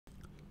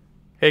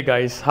Hey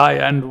guys, hi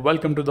and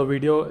welcome to the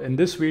video. In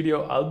this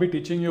video, I'll be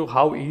teaching you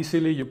how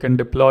easily you can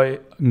deploy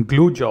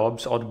glue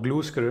jobs or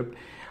glue script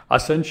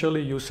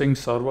essentially using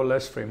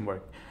serverless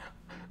framework.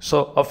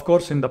 So of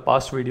course, in the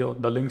past video,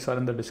 the links are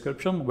in the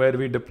description where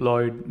we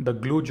deployed the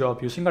glue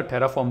job using a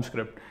Terraform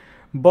script.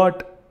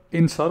 But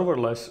in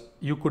serverless,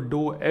 you could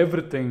do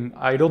everything.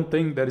 I don't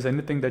think there is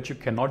anything that you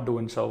cannot do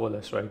in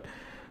serverless, right?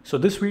 So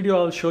this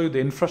video, I'll show you the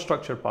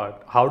infrastructure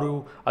part, how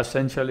to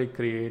essentially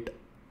create,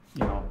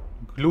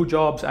 glue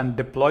jobs and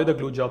deploy the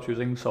glue jobs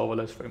using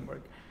serverless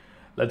framework.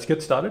 Let's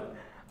get started.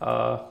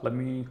 Let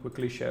me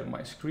quickly share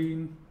my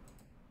screen.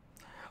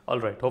 All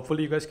right,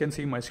 hopefully you guys can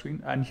see my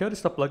screen. And here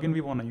is the plugin we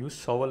want to use,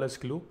 serverless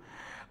glue.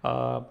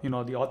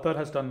 The author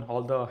has done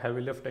all the heavy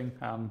lifting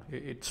and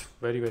it's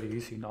very, very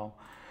easy now.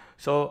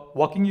 So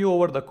walking you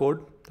over the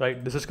code,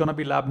 right? This is going to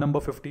be lab number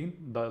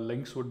 15. The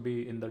links would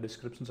be in the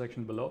description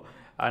section below,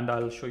 and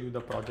I'll show you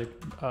the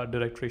project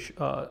directory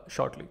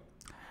shortly.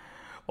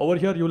 Over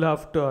here, you'll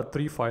have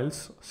three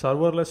files: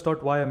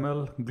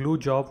 serverless.yml, glue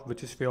job,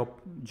 which is for your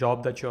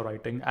job that you're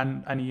writing,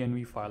 and an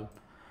env file.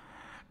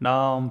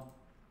 Now,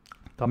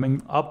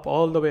 coming up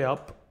all the way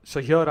up, so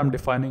here I'm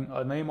defining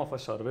a name of a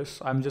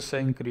service. I'm just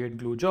saying create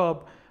glue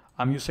job.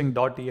 I'm using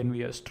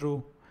 .env as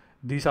true.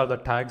 These are the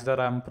tags that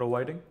I'm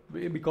providing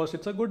because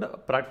it's a good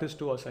practice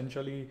to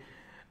essentially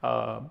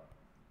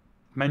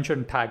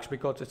mention tags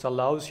because it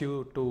allows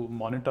you to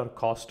monitor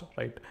cost,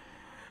 right?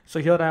 So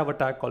here I have a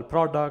tag called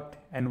product,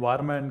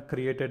 environment,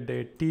 created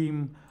date,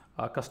 team,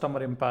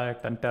 customer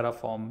impact, and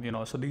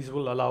Terraform. So these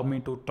will allow me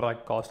to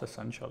track cost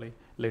essentially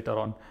later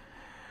on.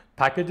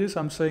 Packages,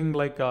 I'm saying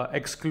like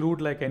exclude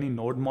like any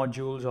node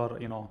modules or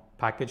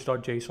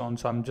package.json.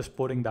 So I'm just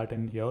putting that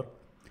in here.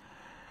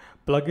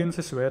 Plugins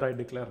is where I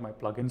declare my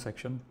plugin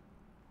section.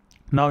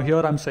 Now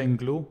here I'm saying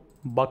glue,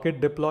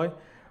 bucket deploy,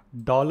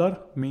 dollar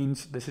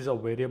means this is a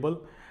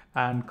variable,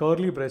 and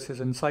curly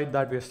braces inside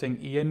that we're saying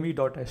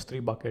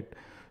env.s3 bucket.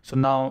 So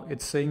now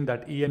it's saying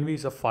that env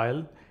is a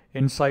file.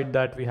 Inside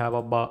that we have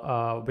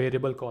a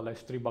variable called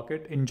s3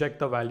 bucket. Inject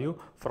the value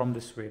from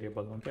this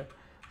variable. Okay,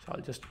 so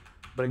I'll just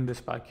bring this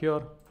back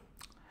here.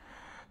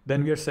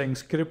 Then we are saying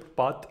script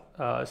path.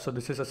 So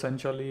this is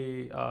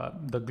essentially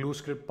the glue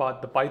script path,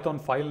 the Python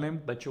file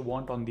name that you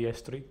want on the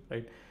S3,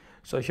 right?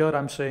 So here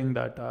I'm saying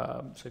that,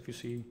 so if you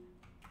see,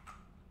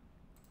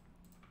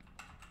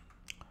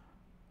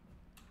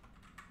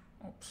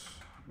 oops,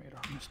 I made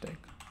a mistake.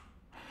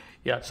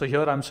 Yeah, so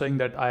here I'm saying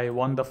that I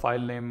want the file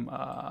name,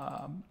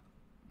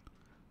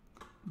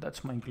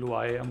 that's my glue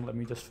IAM. Let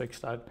me just fix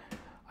that.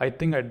 I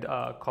think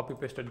I copy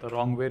pasted the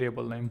wrong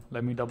variable name.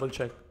 Let me double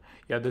check.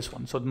 Yeah, this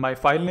one. So my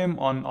file name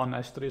on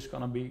S3 is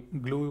gonna be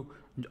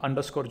glue_job.py.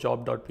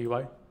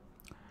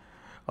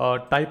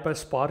 Type as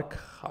Spark.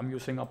 I'm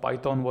using a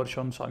Python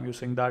version, so I'm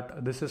using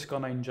that. This is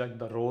gonna inject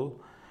the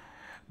role.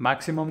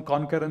 Maximum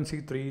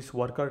concurrency 3 is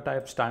worker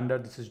type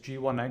standard. This is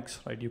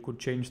G1X, right? You could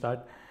change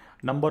that.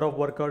 Number of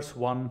workers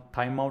 1,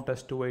 timeout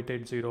as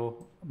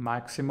 2880,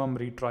 maximum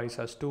retries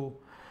as 2.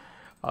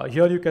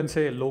 Here you can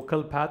say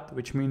local path,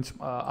 which means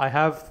I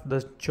have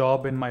this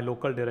job in my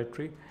local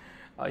directory.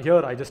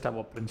 Here I just have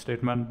a print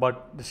statement,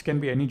 but this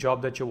can be any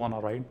job that you want to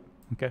write.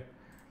 Okay.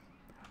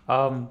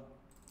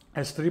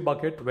 S3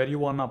 bucket, where you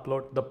want to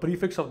upload the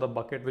prefix of the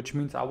bucket, which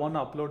means I want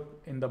to upload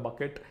in the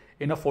bucket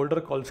in a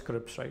folder called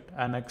scripts, right?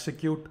 And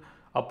execute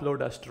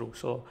upload as true.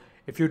 So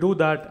if you do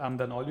that, and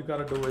then all you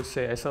gotta do is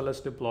say SLS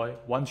deploy.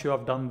 Once you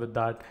have done with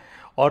that,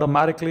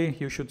 automatically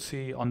you should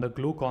see on the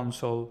glue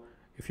console,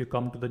 if you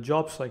come to the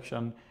job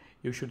section,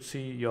 you should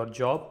see your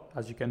job.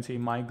 As you can see,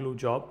 my glue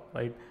job,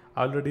 right?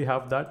 I already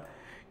have that.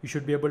 You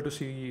should be able to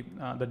see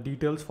the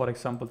details, for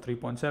example,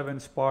 3.7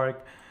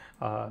 Spark,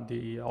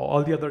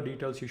 all the other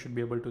details you should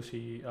be able to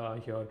see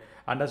here.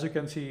 And as you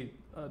can see,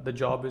 the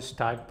job is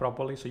tagged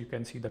properly, so you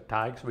can see the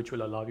tags, which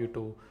will allow you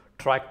to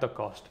track the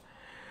cost.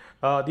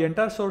 The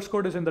entire source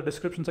code is in the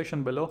description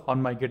section below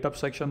on my GitHub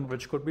section,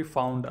 which could be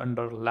found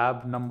under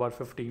lab number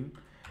 15.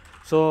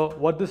 So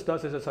what this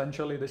does is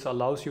essentially this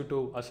allows you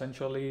to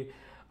essentially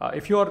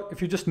if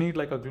you just need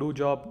like a glue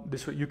job,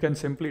 you can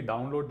simply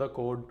download the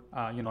code,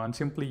 and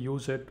simply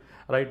use it,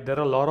 right? There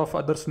are a lot of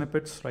other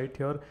snippets right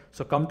here.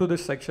 So come to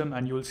this section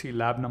and you will see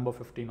lab number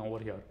 15 over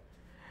here.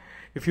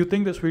 If you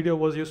think this video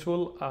was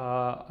useful,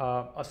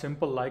 a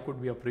simple like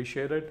would be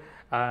appreciated.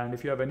 And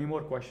if you have any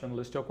more questions,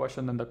 list your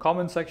question in the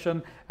comment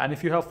section. And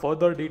if you have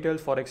further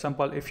details, for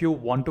example, if you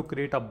want to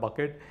create a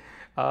bucket,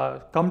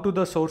 come to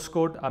the source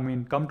code,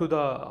 come to the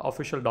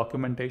official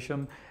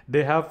documentation.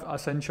 They have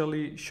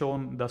essentially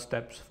shown the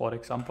steps. For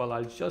example,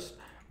 I'll just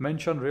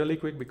mention really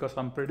quick because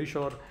I'm pretty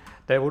sure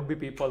there would be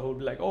people who would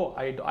be like, oh,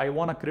 I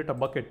want to create a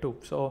bucket too.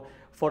 So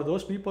for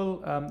those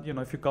people,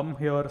 if you come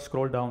here,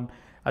 scroll down,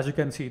 as you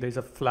can see, there's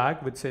a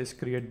flag which says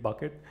create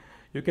bucket.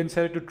 You can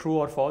set it to true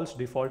or false.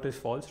 Default is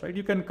false, right?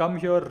 You can come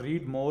here,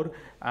 read more,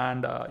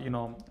 and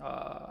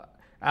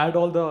add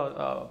all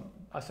the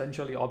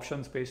essentially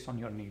options based on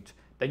your needs.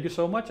 Thank you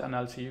so much, and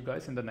I'll see you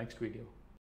guys in the next video.